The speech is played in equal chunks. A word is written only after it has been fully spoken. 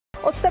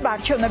ოცნება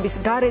არჩევნების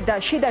გარე და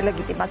შიდა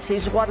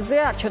ლეგიტიმაციის ზღვარზე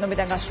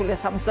არჩევნებიდან გასულია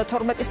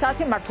 72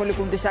 საათი. მმართველი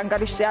გუნდის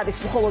ანგარიშზე არის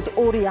მხოლოდ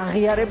 2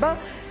 აღიარება,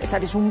 ეს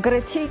არის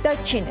უნგრეთი და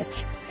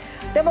ჩინეთი.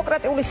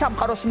 დემოკრატიული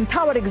სამყაროს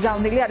მთავარი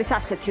გზავნილი არის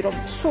ასეთი, რომ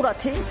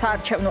სურათი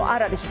საარჩევნო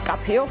არ არის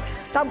მკაფიო,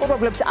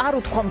 დამკვირვებლებს არ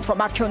უთქვამთ, რომ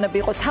არჩევნები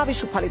იყო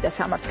თავისუფალი და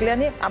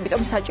სამართლიანი,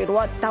 ამიტომ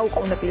საჭიროა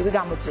დაუყოვნებლივი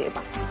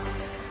გამოძიება.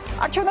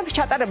 არჩევნების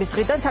ჩატარების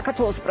დღიდან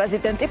საქართველოს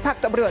პრეზიდენტი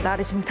ფაქტობრივად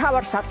არის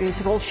მთავარ საყილის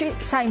როლში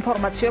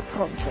საინფორმაციო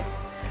ფრონტზე.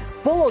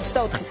 ბოლო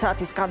 24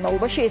 საათის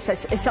განმავლობაში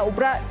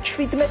ესაუბრა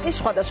 17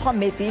 სხვადასხვა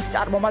მედიის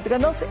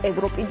წარმომადგენელს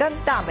ევროპიდან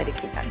და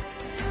ამერიკიდან.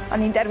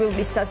 An interview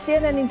with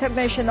CNN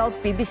International's,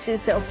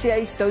 BBC's,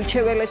 LCI's,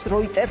 Deutsche Welle's,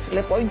 Reuters,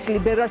 Le Point's,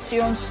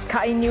 Liberation's,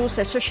 Sky News,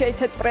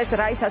 Associated Press,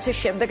 Rice, ასე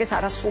შემდეგ ეს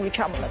არასრული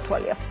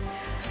ჩამონათვალია.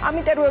 ამ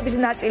ინტერვიუების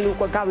ნაწილი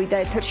უკვე გავიდა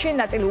ეთერში,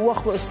 ნაწილი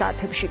უახლოეს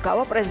საათებში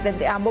გავა.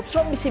 პრეზიდენტი ამბობს,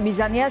 რომ მისი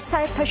მიზანია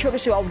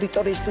საერთაშორისო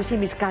აუდიტორიისთვის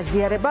იმის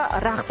გაზიარება,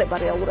 რა ხდება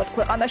რეალურად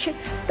ქვეყანაში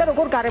და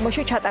როგორ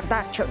გარემოში ჩატარდა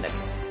არჩევნები.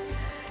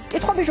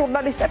 კითხვები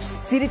ჟურნალისტებს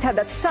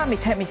ძირითადად 3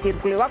 თემის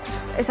ირგვლივ აქვთ.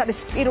 ეს არის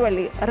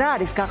პირველი, რა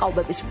არის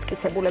გაყალბების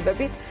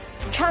მტკიცებულებები,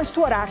 ჩანს თუ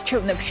არა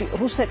არჩევნებში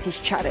რუსეთის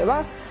ჩარევა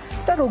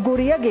და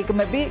როგორია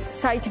გეგმები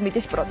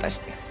საითმიდის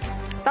პროტესტი.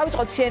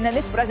 დავიწყოთ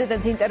CNN-ით,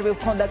 პრეზიდენტის ინტერვიუ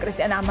ჰქონდა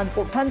კრისტიან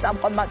ამანპურთან,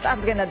 წამყვანმა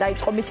წარდგენა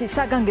დაიწყო მისი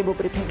საგანგებო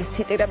ბრიფინგის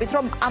ციტირებით,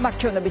 რომ ამ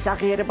არჩევნების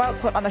აღიარება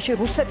ქვეყანაში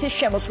რუსეთის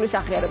შემოსვლის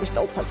აღიარების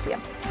ტოლფასია.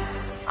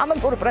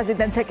 ამანპური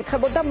პრეზიდენტს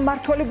ეკითხებოდა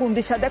მმართველი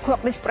გუნდისა და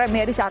ქვეყნის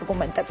პრემიერის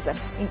არგუმენტებზე.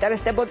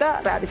 ინტერესდებოდა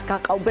რა არის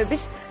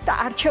გაყალბების და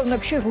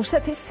არჩევნებში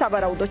რუსეთის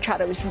სავარაუდო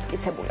ჩარევის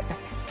მტკიცებულებები.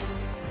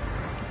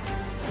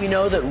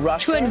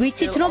 ჩვენ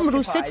ვიცით, რომ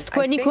რუსეთს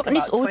თქვენი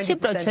ქვეყნის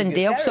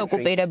 20% აქვს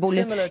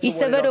ოკუპირებული,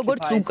 ისევე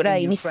როგორც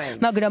უკრაინის,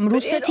 მაგრამ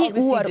რუსეთი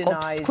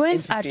უარყოფს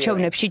თქვენს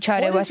არჩევნებში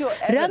ჩარევას.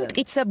 რა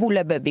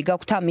მტკიცებულებები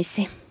გაქვთ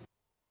ამისი?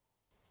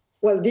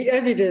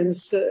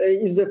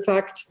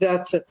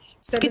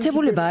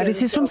 მტკიცებულება არის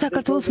ის, რომ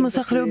საქართველოს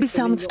მოსახლეობის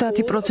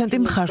 70%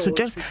 მხარს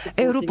უჭერს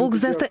ევროპულ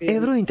გზას და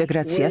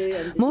ევროინტეგრაციას.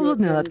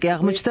 მოულოდნელად კი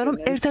აღმოჩნდა, რომ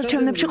ერთ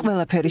არჩევნებში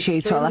ყველაფერი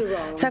შეიცვალა.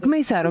 საქმე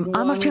ისაა, რომ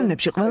ამ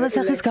არჩევნებში ყველა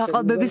სახის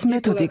გაყალბების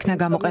მეთოდი იქნა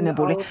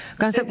გამოყენებული,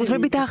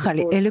 განსაკუთრებით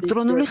ახალი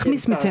ელექტრონული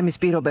ხმის მიცემის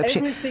პირობებში,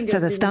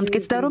 სადაც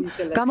დამტკიცდა, რომ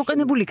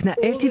გამოყენებული იქნა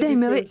ერთი და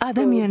იმავე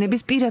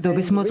ადამიანების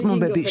პირადობის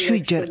მოწმობები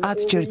 7-ჯერ,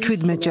 10-ჯერ,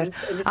 17-ჯერ.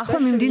 ახლა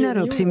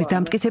მიმდინარეობს იმის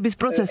დამტკიცების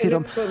პროცესი,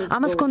 რომ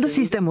ამას ჰქონდა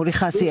სისტემური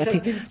ხასიათი.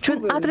 ჩვენ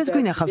ადრეს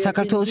გვინახავს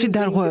საქართველოში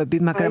დარღვევები,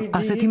 მაგრამ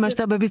ასეთი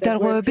მასშტაბების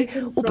დარღვევები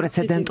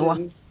უპრეცედენტოა.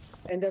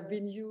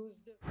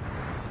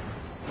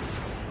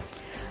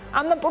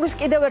 ამანპურის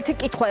კიდევ ერთი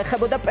კითხვა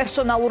ეხებოდა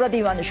პერსონალურად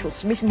ივანიშვილს,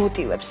 მის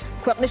მოტივებს.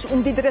 ქვეყნის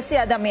უმდიდრესი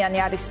ადამიანი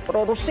არის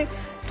პრორუსი,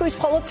 თუ ის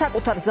მხოლოდ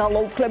საკუთარ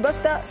ძალაუფლებას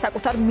და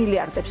საკუთარ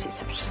მილიარდებს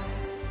იცავს.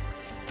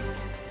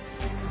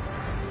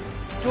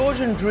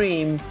 Georgian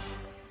dream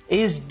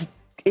is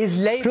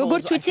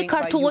როგორც ვიცი,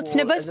 ქართულ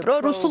ოცნებას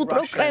პრორუსულ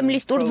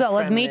პროკრემლისტურ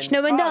ძალად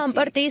მიიჩნევენ და ამ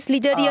პარტიის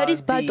ლიდერი არის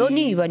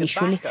ბატონი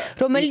ივანიშვილი,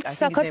 რომელიც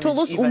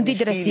საქართველოს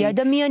უმდიდრესი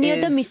ადამიანია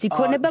და მისი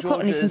ქონება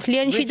ქვეყნის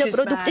მთლიანი შიდა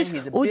პროდუქტის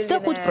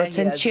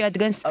 25%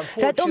 შეადგენს.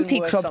 რატომ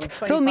ფიქრობთ,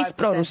 რომ ის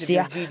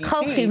პრორუსია?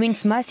 ხალხი, ვინც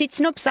მას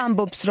იცნობს,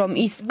 ამბობს, რომ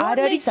ის არ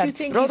არის არც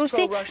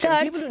პრორუსი და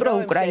არც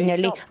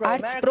პროუკრაინელი,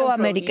 არც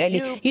პროამერიკელი.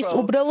 ის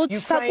უბრალოდ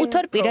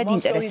საკუთარ პირად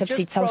ინტერესებს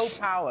იცავს.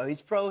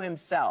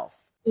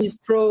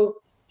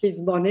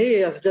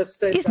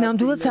 ის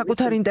ნამდვილად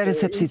საკუთარ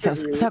ინტერესებს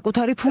იცავს,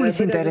 საკუთარი ფულის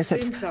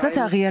ინტერესებს, რაც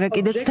აღიარა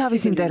კიდეც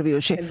თავის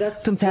ინტერვიუში.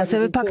 თუმცა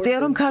ასევე ფაქტია,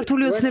 რომ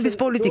ქართული ოცნების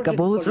პოლიტიკა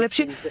ბოლო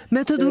წლებში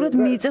მეთოდურად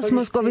მიიწევს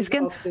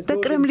მოსკოვისკენ და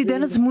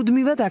კრემლიდანაც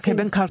მუდმივად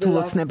აქებენ ქართულ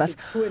ოცნებას.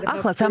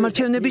 ახლაც ამ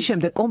არჩევნების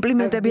შემდეგ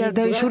კომპლიმენტები არ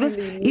დაიშურეს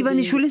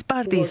ივანიშვილის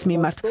პარტიის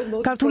მიმართ.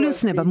 ქართული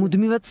ოცნება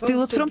მუდმივად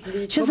ცდილობს, რომ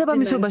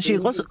შესაბამისობაში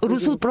იყოს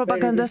რუსულ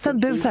პროპაგანდასთან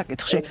ბევრ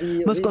საკითხში.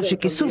 მოსკოვში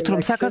კი სურთ,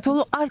 რომ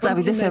საქართველო არ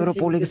წავიდეს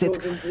ევროპული გზით.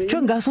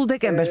 ჩვენ გასულ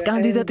დეკემბერს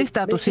კანდიდატის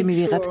სტატუსი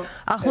მივიღეთ.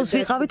 ახლოს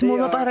ვიყავით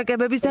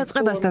მოლაპარაკებების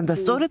დაწყებასთან და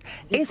სწორედ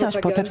ეს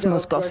აშფოთებს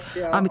მოსკოვს.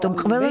 ამიტომ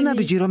ყველა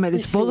ნაბიჯი,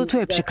 რომელიც ბოლო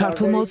თვეებში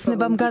ქართულმა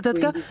ოცნებამ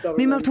გადადგა,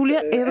 მიმართულია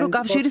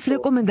ევროკავშირის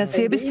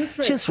რეკომენდაციების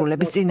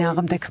შესრულების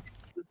წინააღმდეგ.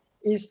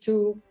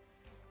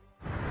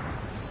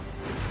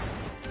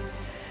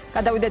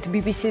 გადავიდეთ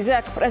BBC-ზე,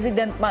 აქ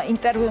პრეზიდენტმა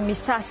ინტერვიუ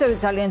მისცა ასევე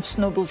ძალიან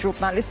ცნობილ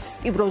ჟურნალისტს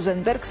სტივ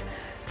როზენბერგს.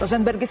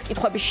 როზენბერგის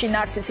კითხვების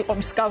შინაარსიც იყო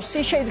მსგავსი,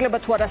 შეიძლება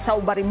თუ არა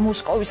საუბარი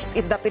მოსკოვის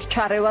პირდაპირ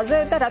ჩარევაზე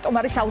და რატომ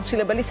არის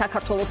აუცილებელი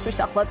საქართველოსთვის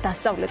ახლა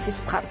დასავლეთის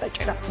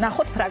მხარდაჭერა.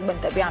 ნახოთ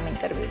ფრაგმენტები ამ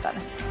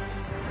ინტერვიუდანაც.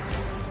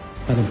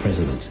 Madam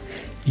President,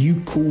 you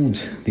called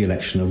the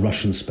election a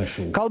Russian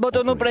special.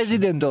 ქალბატონო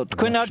პრეზიდენტო,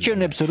 თქვენ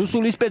არჩევნებს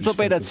რუსული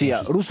სპეცოპერაცია,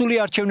 რუსული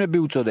არჩევნები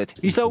უწოდეთ.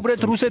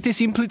 ისაუბრეთ რუსეთის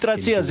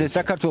ინფილტრაციაზე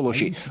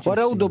საქართველოში.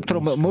 ვარაუდობთ,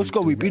 რომ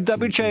მოსკოვი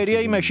პირდაპირ ჩაერია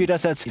იმაში,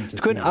 რასაც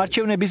თქვენ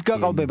არჩევნების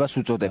გაყალბებას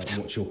უწოდებთ.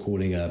 What you're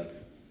calling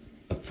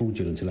a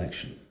fraudulent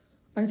election.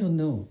 I don't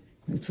know.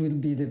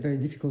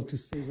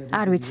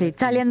 არ ვიცი,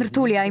 ძალიან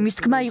რთულია იმის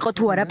თქმა იყო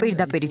თუ არა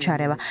პირდაპირ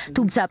ჩარევა.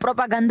 თუმცა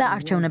პროპაგანდა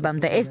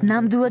არჩევნებამდე ეს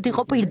ნამდვილად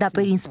იყო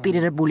პირდაპირ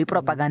ინსპირირებული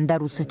პროპაგანდა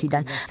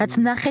რუსეთიდან, რაც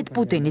ვნახეთ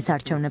პუტინის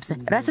არჩევნებზე.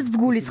 რასაც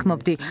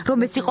ვგულისხმობდი, რომ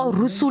ეს იყო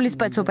რუსული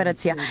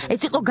სპეცოპერაცია,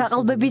 ეს იყო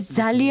გაყალბების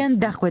ძალიან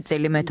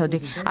დახვეწილი მეთოდი.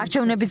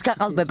 არჩევნების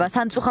გაყალბება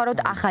სამწუხაროდ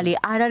ახალი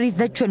არ არის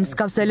და ჩვენ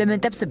მსგავს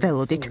ელემენტებს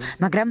ველოდით,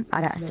 მაგრამ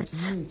არა ასეც.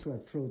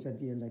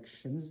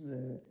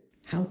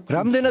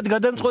 რამდენად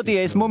გადამწყვეტია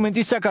ეს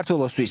მომენტი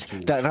საქართველოსთვის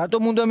და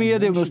რატომ უნდა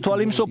მიადევნოს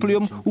თვალი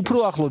მსოფლიომ უფრო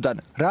ახლოდან?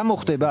 რა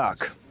მოხდება აქ?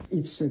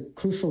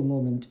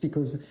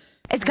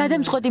 ეს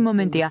გადამწყვეტი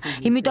მომენტია,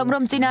 იმიტომ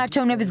რომ წინა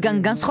არჩევნებისგან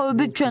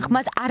განსხვავებით ჩვენ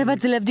ხმას არ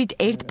ვაძლევდით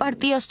ერთ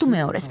პარტიას თუ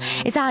მეორეს.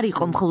 ეს არ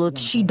იყო მხოლოდ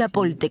შიდა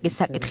პოლიტიკის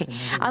საკითხი.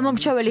 ამ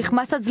მომრჩეველი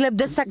ხმას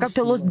აძლევდა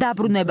საქართველოს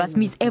დაბრუნებას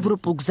მის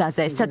ევროპულ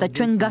გზაზე, სადაც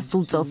ჩვენ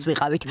გასულ წელს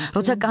ვიყავით,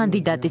 როცა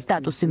კანდიდატის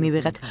სტატუსი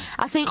მივიღეთ.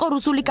 ასე იყო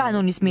რუსული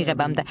კანონის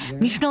მიღებამდე.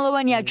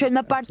 მნიშვნელოვანია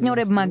ჩვენმა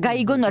პარტნიორებმა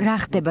გაიგონ რა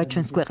ხდება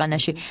ჩვენს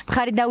ქვეყანაში.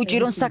 მხარი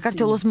დაუჭირონ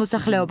საქართველოს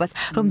მოსახლეობას,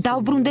 რომ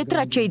დავბრუნდეთ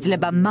რაც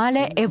შეიძლება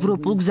მალე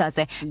ევროპულ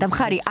გზაზე და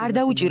მხარი არ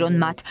დაუჭირონ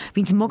მათ,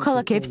 ვინც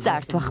მოქალაქეებს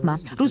წაართვა ხმა.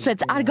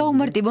 რუსეთს არ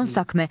გაუმარტივონ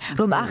საქმე,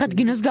 რომ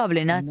აღადგინოს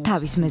გავლენა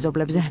თავის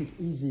მეზობლებზე.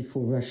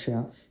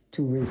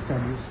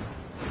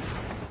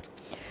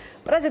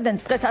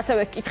 პრეზიდენტს დღეს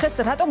ასევე კითხეს,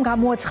 რატომ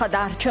გამოაცხადა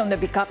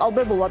არჩევნები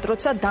გაყალბებულად,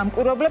 როცა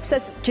დამკვირვებლებს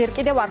ეს ჯერ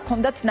კიდევ არ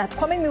ჰქონდათ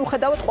ნათქვამი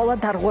მიუხედავად ყველა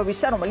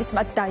დარღვევისა, რომელიც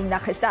მათ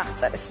დაინახეს და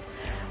აღწერეს.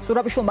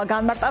 ზურაბიშვილმა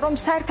განმარტა, რომ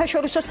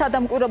საერთაშორისო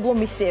სადამკვირვებლო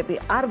მისიები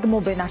არ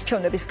გმობენ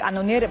არჩევნების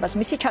კანონიერებას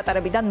მისი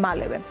ჩატარებიდან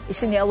მალევე.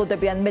 ისინი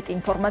ელოდებიან მეტ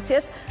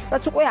ინფორმაციას,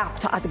 რაც უკვე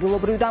აქვთ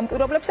ადგილობრივ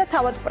დამკვირვებლებს და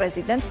თავად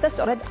პრეზიდენტს და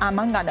სწორედ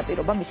ამან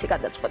განაპირობა მისი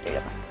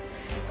გადაწყვეტილება.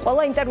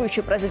 ყველა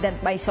ინტერვიუში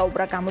პრეზიდენტმა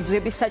ისაუბრა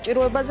გამოძიების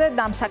საჭიროებაზე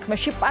და ამ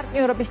საქმეში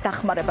პარტნიორების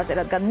დახმარებაზე,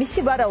 რადგან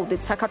მისი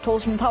ვარაუდით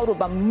საქართველოს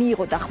მთავრობამ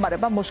მიიღო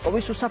დახმარება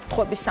მოსკოვის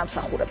უსაფრთხოების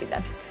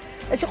სამსახურებიდან.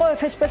 ეს იყო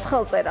FSB-ს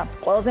ხელწერა.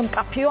 ყველაზე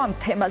მკაფიო ამ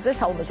თემაზე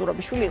საუმე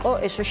ზურაბიშვილი იყო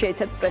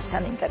Associated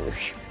Press-თან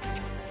ინტერვიუში.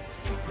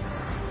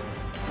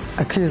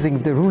 Accusing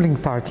the ruling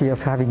party of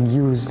having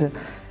used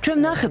ჩვენ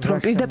ნახეთ, რომ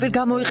პირდაპირ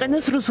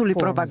გამოიყენეს რუსული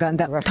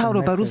პროპაგანდა.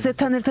 მთავრობა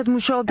რუსეთთან ერთად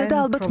მუშაობდა და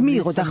ალბათ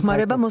მიიღო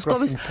დახმარება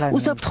მოსკოვის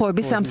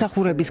უსაფრთხოების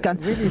სამსახურებისგან.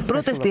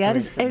 პროტესტი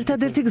არის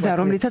ერთადერთი გზა,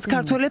 რომლითაც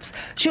ქართველებს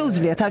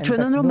შეუძლიათ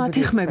აჩვენონ, რომ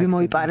მათი ხმები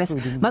მოიპარეს,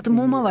 მათ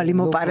მომავალი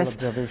მოპარეს.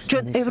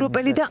 ჩვენ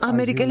ევროპელი და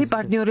ამერიკელი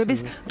პარტნიორების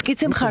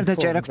მტკიცე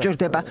მხარდაჭერა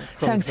გჭირდება.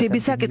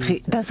 სანქციების საკითხი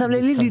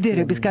დასავლელი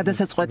ლიდერების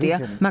გადასაწყვეტია,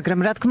 მაგრამ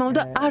რა თქმა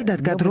უნდა, არ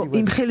დადგა დრო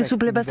იმ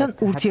ხელისუფლებასთან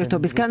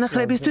ურთიერთობის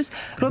განახლებისთვის,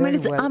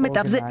 რომელიც ამ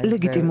ეტაპზე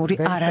ლეგიტიმური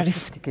არ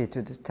არის.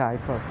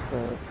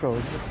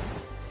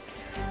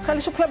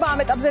 ხელისუფლება ამ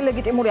ეტაპზე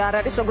ლეგიტიმური არ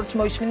არის, როგორც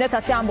მოისმინეთ,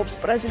 ასე ამბობს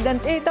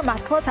პრეზიდენტი და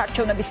მართლაც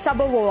არჩევნების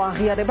საბოლოო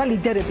აღიარება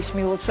ლიდერების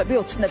მილოცვები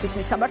ოცნების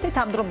მისამართით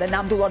ამ დრომდე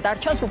ნამდვილად არ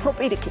ჩანს, უფრო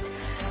პირიქით.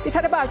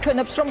 ვითარება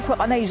აჩვენებს, რომ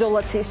ქვეყანა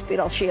იზოლაციის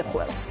სპირალში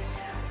ეხვევა.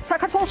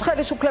 საქართველოს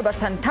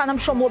ხელისუფლებასთან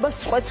თანამშრომლობას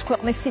წყვეტს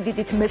ქვეყნის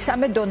სიდიდით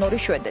მესამე დონორი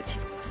შვედეთი.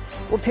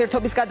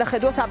 ურთიერთობის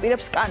გადახედვას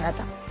აპირებს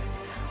კანადა.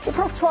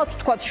 უფრო ვრცლად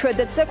ვთქვათ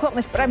შვედეთზე,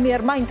 ქვეყნის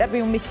პრემიერმა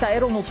ინტერვიუ მისცა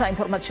ეროვნულ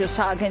საინფორმაციო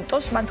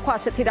სააგენტოს, მან თქვა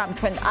ასეთი რამ,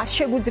 ჩვენ არ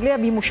შეგვიძლია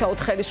ვიმუშაოთ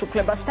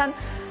ხელისუფლებასთან,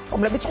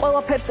 რომელიც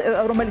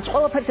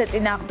ყველაფერს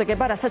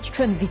ეწინააღმდეგება, რასაც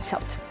ჩვენ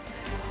ვიცავთ.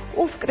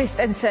 ულფ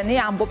კრისტენსენი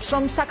ამბობს,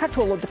 რომ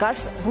საქართველო დგას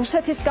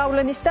რუსეთის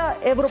გავლენის და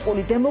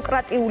ევროპული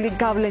დემოკრატიული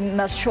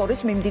გავლენას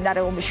შორის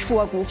მიმდინარე ომის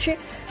შუაგულში.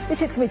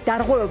 მისი თქმით,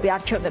 დარღვევები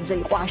არჩევნებზე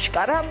იყო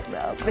აშკარა.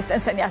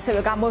 კრისტენსენი ასევე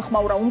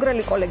გამოეხმაურა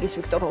უნგრელი კოლეგის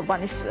ვიქტორ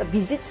ორბანის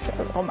ვიზიტს,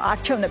 რომ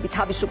არჩევნები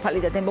თავისუფალი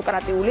და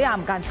დემოკრატიულია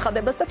ამ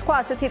განცხადებას და თქვა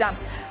ასეთი რამ.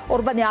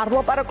 ორბანი არ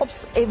ლაპარაკობს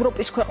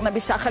ევროპის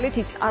ქვეყნების სახელით,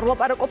 ის არ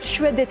ლაპარაკობს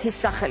შვედეთის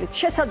სახელით.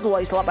 შესაძლოა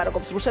ის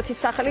ლაპარაკობს რუსეთის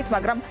სახელით,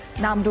 მაგრამ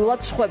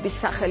ნამდვილად სხვების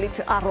სახელით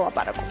არ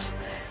ლაპარაკობს.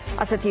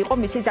 ასეთი იყო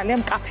მისი ძალიან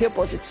მკაფიო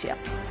პოზიცია.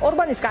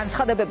 ორბანის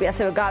განცხადებები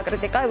ასევე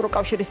გააკრიტიკა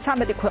ევროკავშირის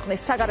 13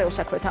 ქვეყნის საგარეო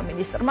საქმეთა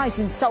მინისტრმა.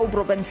 ისინი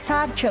საუბრობენ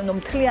საარჩევნო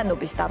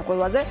მთლიანობის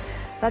დარღვევაზე,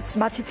 რაც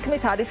მათი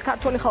თქმით არის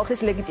ქართული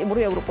ხალხის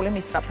ლეგიტიმური ევროპული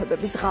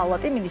მისწრაფებების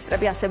ღალატი.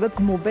 მინისტრები ასევე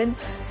გმობენ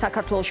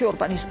საქართველოში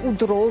ორბანის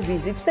უდროო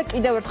ვიზიტს და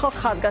კიდევ ერთხელ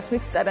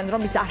ხაზგასმით წერენ,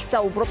 რომ ის არ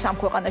საუბრობს ამ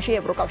ქვეყანაში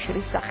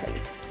ევროკავშირის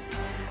სახელით.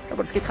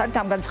 როგორც გითხარით,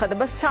 ამ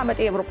განცხადებას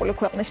 13 ევროპული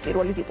ქვეყნის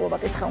პირველი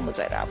დიპლომატის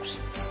ხელმოწერა აქვს.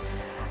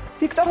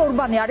 ვიქტორ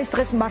ორბანი არის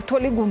დღეს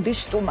მმართველი გუნდის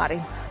სტუმარი.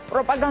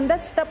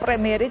 პროპაგანდაც და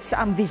პრემიერიც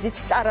ამ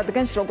ვიზიტს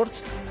წარადგენს როგორც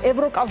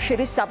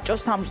ევროკავშირის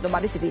საბჭოს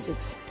თავმჯდომარის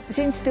ვიზიტს.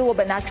 ისინი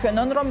ცდილობენ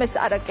აჩვენონ, რომ ეს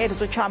არა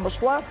კერძო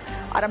ჩამოსვლა,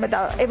 არამედ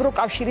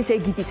ევროკავშირის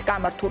ეგიდით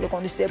გამართული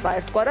ღონისძიება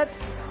ერთგვარად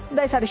და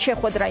ეს არის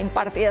შეხვედრა იმ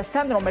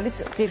პარტიასთან, რომელიც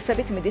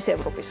ღირსებით მიდის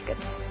ევროპისკენ.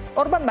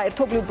 ორბანმა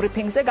ერთობლივ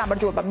ბრიფინგზე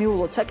გამარჯვება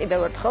მიულოცა კიდევ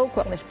ერთხელ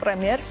ქვეყნის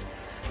პრემიერს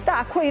და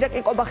აქვე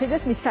ირაკლი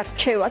კობახიძეს მის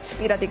არჩევაც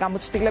პირადი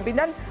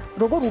გამოცდილებიდან,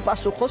 როგორ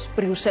უპასუხოს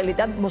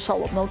ბრიუსელიდან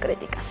მოსალოდნელ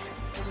კრიტიკას.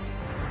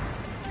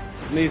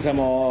 Nézem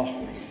a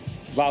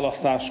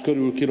választás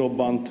körül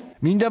kirobbant.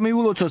 მინდა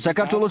მიულოცო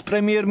საქართველოს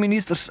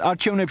პრემიერ-მინისტრს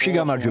არჩევნებში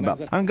გამარჯვება.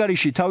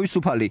 ანგარიში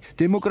თავისუფალი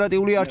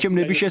დემოკრატიული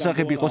არჩევნების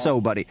შესახებ იყო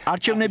საუბარი.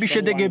 არჩევნების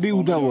შედეგები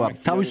უდავოა.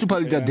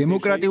 თავისუფალი და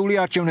დემოკრატიული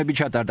არჩევნები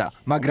ჩატარდა,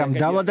 მაგრამ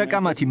დავა და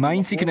კამათი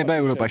მაინც იქნება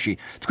ევროპაში.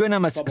 თქვენ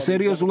ამას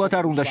სერიოზულად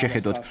არ უნდა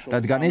შეხედოთ,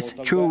 რადგან ეს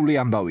ჩვეული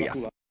ამბავია.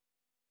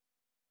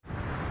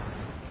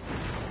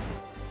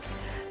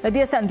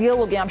 მედიასთან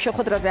დიალოგი ამ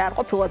შეხვედრაზე არ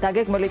ყოფილა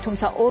დაგეგმილი,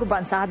 თუმცა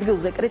ორბანს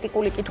ადგილზე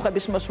კრიტიკული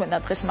კითხვების მოსმენა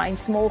დღეს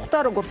მაინც მოუხდა,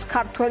 როგორც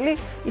ქართველი,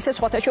 ისე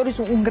სხვათა შორის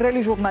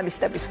უნგრელი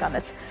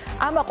ჟურნალისტებისგანაც.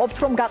 ამაყობთ,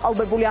 რომ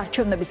გაყალბებული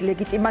არჩევნების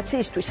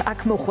ლეგიტიმაციისთვის აქ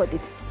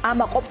მოხვედით.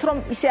 ამაყობთ, რომ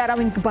ისე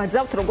არავინ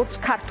გბაძავთ, როგორც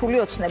ქართული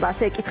ოცნება,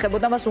 ასე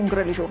ეკითხებოდა მას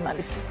უნგრელი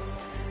ჟურნალისტი.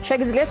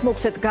 შეგიძლიათ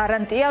მოგცეთ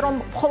გარანტია, რომ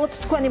მხოლოდ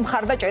თქვენი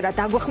მხარდაჭერა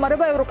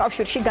დაგვეხმარება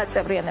ევროკავშირში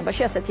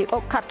გაწევრიანებაში, ასეთი იყო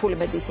ქართული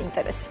მედიის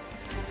ინტერესი.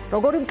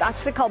 როგორი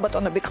მკაცრი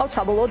ქალბატონები ყავთ,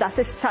 საბოლოოდ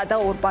ასე სცადა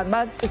ორბანმა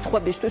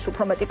კითხვებისთვის,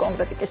 უფრო მეტი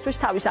კონკრეტიკისთვის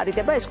თავის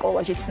არიდება, ეს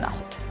კოლაჟით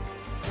ნახოთ.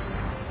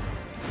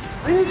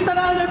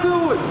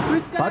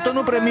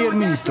 ბატონო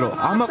პრემიერ-მინისტრო,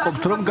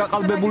 ამაყობთ, რომ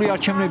გაყალბებული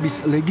არჩევნების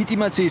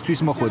ლეგიტიმაციისთვის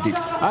მოხვედით.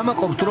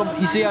 ამაყობთ, რომ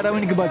ისე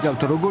არავინ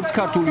გბაძავთ, როგორც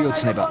ქართული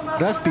ოცნება.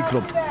 რას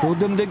ფიქრობთ,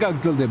 როდემდე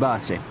გაგრძელდება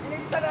ასე?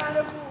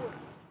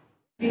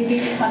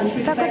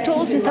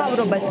 საქართველოს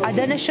მთავრობას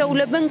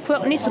ადანაშაულებენ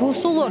ქვეყნის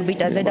რუსულ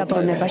ორბიტაზე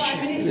დაბრუნებაში.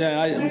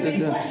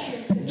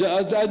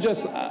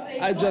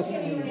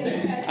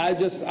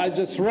 I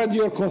just read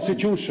your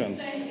constitution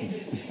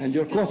and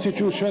your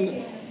constitution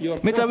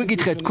მე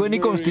წავიკითხე თქვენი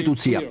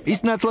კონსტიტუცია. ის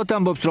ნათლად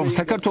ამბობს, რომ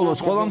საქართველოს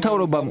ყველა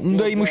მთავრობამ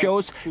უნდა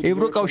იმუშაოს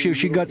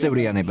ევროკავშირში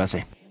გაწევრიანებაზე.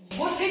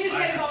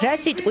 რა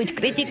სიტყვით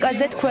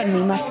კრიტიკაზე თქვენ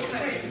მიმართ?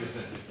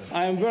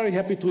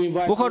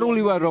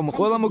 მოხარული ვარ, რომ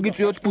ყველა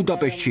მოგიწვიოთ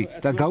ბუდაპეშტში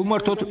და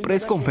გავმართოთ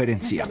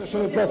პრეს-კონფერენცია.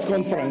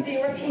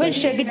 თქვენ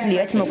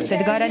შეგიძლიათ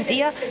მოგცეთ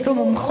გარანტია, რომ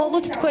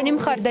მხოლოდ თქვენი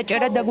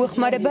მხარდაჭერა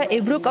დაგვეხმარება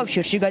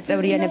ევროკავშირში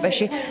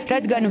გაწევრიანებაში,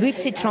 რადგან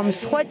ვიცით, რომ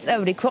სხვა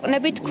წევრი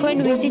ქვეყნები თქვენ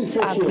ვიზიტს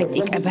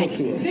აკრიტიკებენ.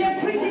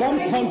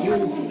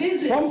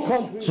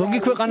 ზოგი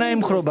ქვეყანა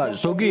ემხრობა,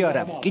 ზოგი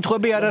არა.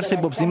 კითხვები არ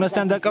არსებობს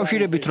იმასთან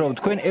დაკავშირებით, რომ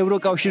თქვენ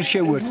ევროკავშირს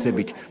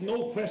შეუერთდებით.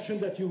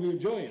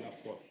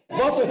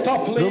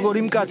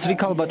 როგორი მკაცრი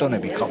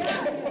ქალბატონები ყავთ.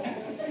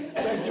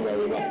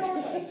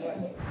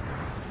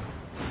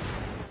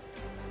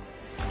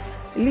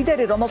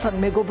 ლიდერი, რომელთან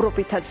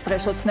მეგობრობითაც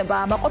დღეს ოცნება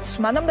ამაყობს,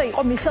 მანამდე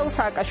იყო მიხეილ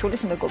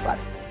სააკაშვილის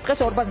მეგობარი. დღეს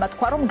ორბანმა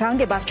თქვა, რომ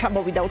განგება არ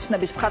ჩამოვიდა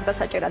ოცნების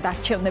მხარდასაჭერად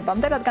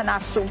არჩევნებამდე, რადგან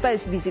არ სურდა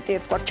ეს ვიზიტი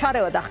ერთგვარ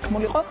ჩარევა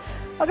დახქმულიყო,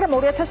 მაგრამ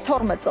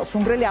 2012 წელს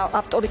უნგრელი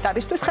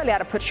ავტორიტარისთვის ხელი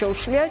არაფერ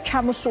შეუშლია,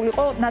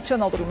 ჩამოსულიყო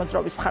ნაციონალური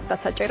მოძრაობის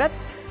მხარდასაჭერად,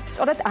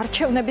 სწორედ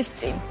არჩევნების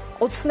წინ.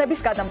 ოცნების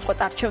გადამწყვეტ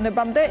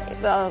არჩევნებამდე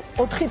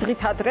 4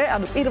 დღით ადრე,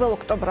 ანუ 1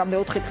 ოქტომბრამდე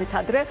 4 დღით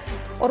ადრე,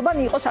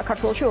 ორბანი იყო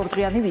საქართველოში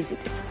ორდღიანი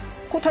ვიზიტით.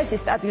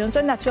 ქუთაისის სტადიონზე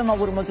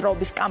ნაციონალური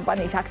მოძრაობის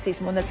კამპანიის აქციის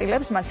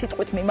მონაწილეებს მან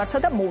სიტყვით მიმართა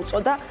და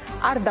მოუწოდა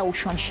არ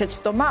დაუშვან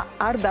შეცდომა,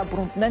 არ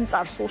დაბრუნდნენ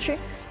წარსულში,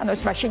 ანუ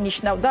ეს მაშინ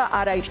ნიშნავდა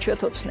არ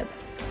აირჩიოთ ოცნება.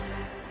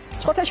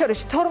 სხვათა შორის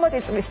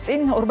 12 წლის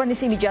წინ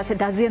ორბანის იმიჯი ასე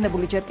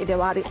დაზიანებული ჯერ კიდევ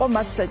არ იყო,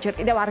 მას ჯერ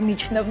კიდევ არ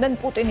მიიჩნევდნენ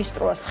პუტინის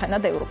ტროას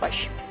ცხენად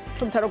ევროპაში.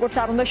 თუმცა როგორც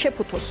არ უნდა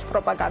შეფუთოს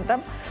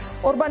პროპაგანდამ,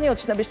 ორბანი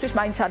ოცნებისთვის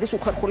მაინც არის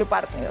უხერხული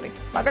პარტნიორი.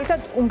 მაგალითად,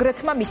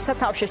 უნგრეთმა მისცა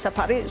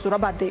თავშესაფარი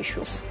ზურაბ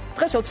ადეიშვილს.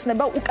 დღეს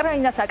ოცნება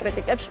უკრაინას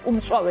აკრიტიკებს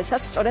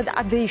უმწვავესად სწორედ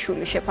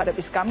ადეიშვილის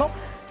შეფარების გამო,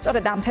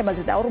 სწორედ ამ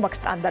თემაზე და ორმაგ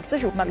სტანდარტზე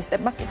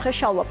ჟურნალისტებმა კითხეს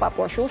შალვა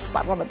პაპუაშვილს,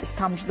 პარლამენტის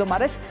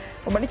თავმჯდომარეს,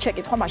 რომელიც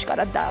შეკითხვა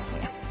მაშკარად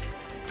დააბნია.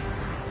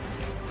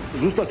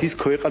 ზუსტად ის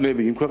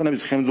ქვეყნები, იმ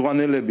ქვეყნების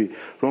ხელმძღვანელები,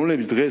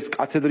 რომლებიც დღეს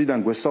კათედრიდან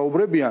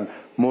გვესაუბრებიან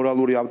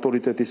მორალური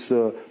ავტორიტეტის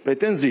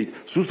პრეტენზიით,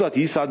 ზუსტად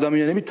ის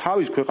ადამიანები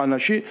თავის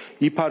ქვეყანაში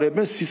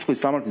იფარებენ სისხლის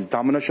სამართლის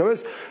დამნაშავეს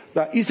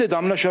და ისე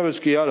დამნაშავეს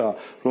კი არა,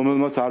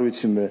 რომელმაც არ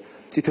ვიცი მე,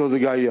 წითელზე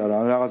გაიარა,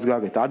 რაღაც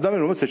გაკეთა.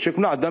 ადამიანი, რომელსაც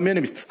შექმნა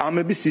ადამიანების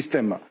წამების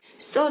სისტემა.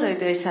 სწორედ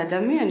ეს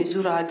ადამიანი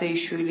ზურაბ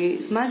ადეიშვილი,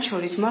 მათ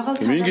შორის მაღალ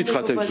თანამდებობაზე. ვინ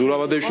გითხრათ ეს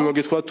ზურაბ ადეიშვილმა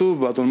გითხრა თუ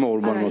ბატონმა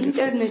ორბანმა გითხრა?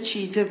 ინტერნეტში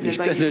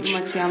იძებნება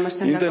ინფორმაცია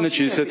ამასთან დაკავშირებით.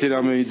 ინტერნეტში ისეთი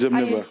რამე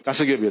იძებნება.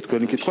 გასაგებია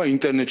თქვენი კითხვა,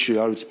 ინტერნეტში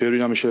არ ვიცი, ბევრი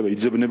რამე შეიძლება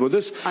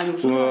იძებნებოდეს. ანუ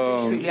ზურაბ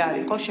ადეიშვილი არ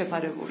იყო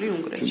შეფარებული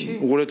უნგრეთში?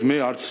 უყურეთ, მე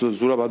არც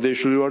ზურაბ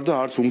ადეიშვილი ვარ და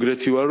არც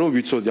უნგრეთი ვარ, რომ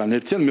ვიცოდი ან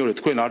ერთიან მეორე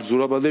თქვენ არც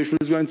ზურაბ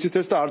ადეიშვილისგან იცით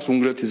ეს და არც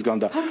უნგრეთისგან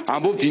და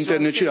ამბობთ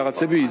ინტერნეტში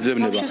რაღაცები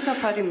იძებნება.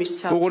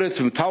 უყურეთ,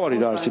 მთავარი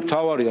რა არის?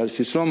 მთავარი არის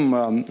ის, რომ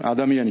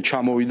ადამიანი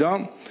ჩამოვიდა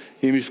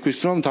იმისთვის,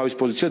 რომ თავის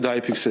პოზიცია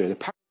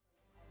დაიფიქსირება.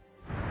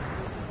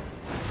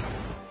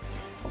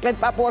 მოკლედ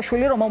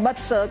პაპუაშვილი, რომელმაც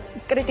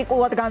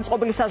კრიტიკულად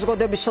განწყობილი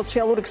საზოგადოების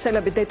სოციალური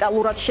ქსელები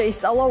დეტალურად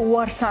შეისწავლა,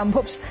 უარს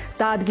ამბობს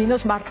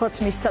დაადგინოს მართლაც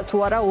მისცა თუ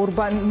არა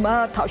ორბანმა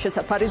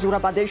თავშესაფარი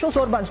ზურაბ ადეიშვილს.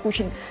 ორბანს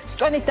გუშინ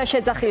სტვენით და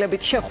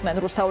შეძახილებით შეხვდნენ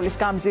რუსთაველის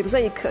გამზირზე,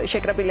 იქ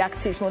შეკრებილი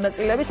აქციის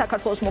მონაწილეები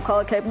საქართველოს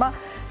მოქალაქეებმა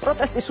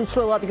პროტესტის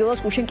უცვლელ ადგილას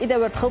გუშინ კიდევ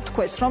ერთხელ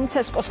თქვეს, რომ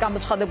ცესკოს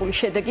გამოცხადებული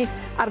შედეგი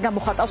არ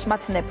გამოხატავს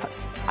მათ ნეფას.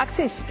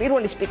 აქციის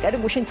პირველი სპიკერი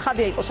გუშინ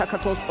ცხადია იყო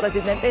საქართველოს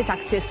პრეზიდენტი, ეს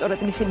აქცია სწორედ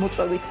მისი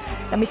მოწვევით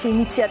და მისი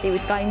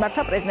ინიციატივით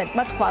გაიმართა.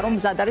 პრეზიდენტმა თქვა, რომ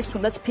მზად არის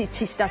თუნდაც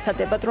ფიცის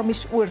დასადებად, რომ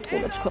ის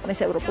უერთგულებს ქვეყნის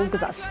ევროპულ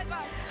გზას.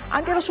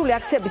 ანტირუსული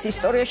აქციების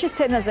ისტორიაში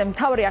სცენაზე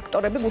მთავარი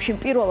აქტორები გუშინ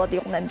პირველად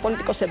იყვნენ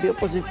პოლიტიკოსები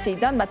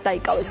ოპოზიციიდან, მათ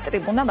დაიკავეს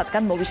ტრიბუნა,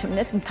 მათგან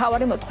მოვისმინეთ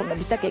მთავარი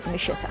მოთხოვნების და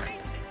გეგმის შესახებ.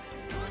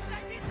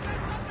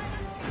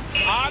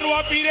 არ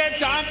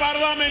ვაპირებთ ამ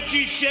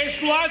პარლამენტში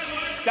შესვლას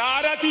და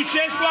არათუ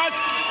შესვლას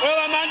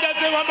ყველა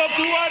მანდატზე ვამბობთ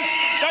უარს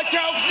და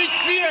ჩავხსნით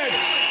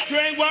ციებს.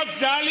 ჩვენ გვაქვს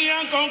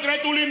ძალიან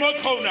კონკრეტული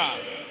მოთხოვნა.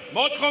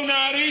 მოთხოვნა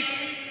არის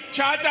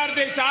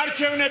ჩატარდეს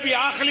არჩევნები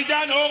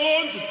ახლიდან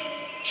ოღონდ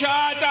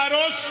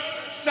ჩაატაროს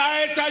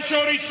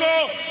საერთაშორისო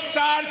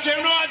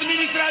საარჩევნო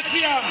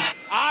ადმინისტრაციამ.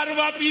 არ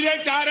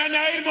ვაპირებთ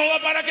არანაირ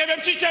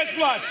მოლაპარაკებებში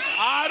შესვლას.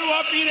 არ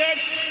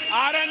ვაპირებთ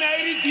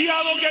არანაირი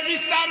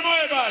დიალოგების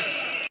წარმოებას.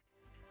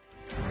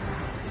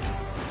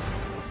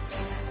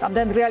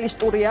 Ამდენ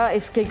რეალისტურია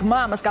ეს გეგმა,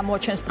 ამას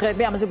გამოაჩენს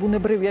დღეები, ამაზე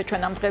ბუნებრივია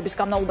ჩვენ ამ დღეების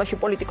განმავლობაში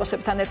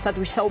პოლიტიკოსებთან ერთად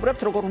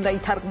ვისაუბრებთ, როგორ უნდა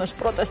ითარგმნოს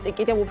პროტესტი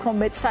კიდევ უფრო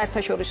მეტ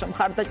საერთაშორისო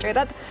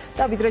მხარდაჭერად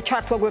და ვიდრე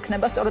ჩართვა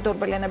გვექნება სწორედ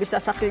ორბელიანების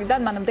სასახლიდან,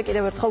 მანამდე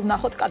კიდევ ერთხელ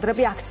ვნახოთ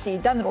კადრები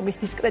აქციიდან, რომლის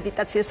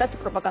დისკრედიტაციასაც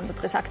პროპაგანდა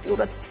დღეს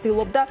აქტიურად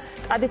ცდილობდა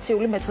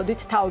ტრადიციული მეთოდით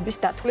თავების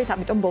დათვლით,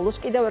 ამიტომ ბოლოს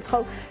კიდევ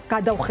ერთხელ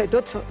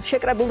გადავხედოთ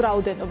შეკრებილ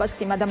რაოდენობას,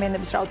 იმ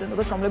ადამიანების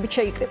რაოდენობას, რომლებიც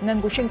შეიკრიბნენ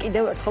გუშინ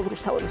კიდევ ერთხელ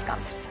რუსთაველის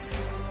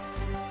გამზირზე.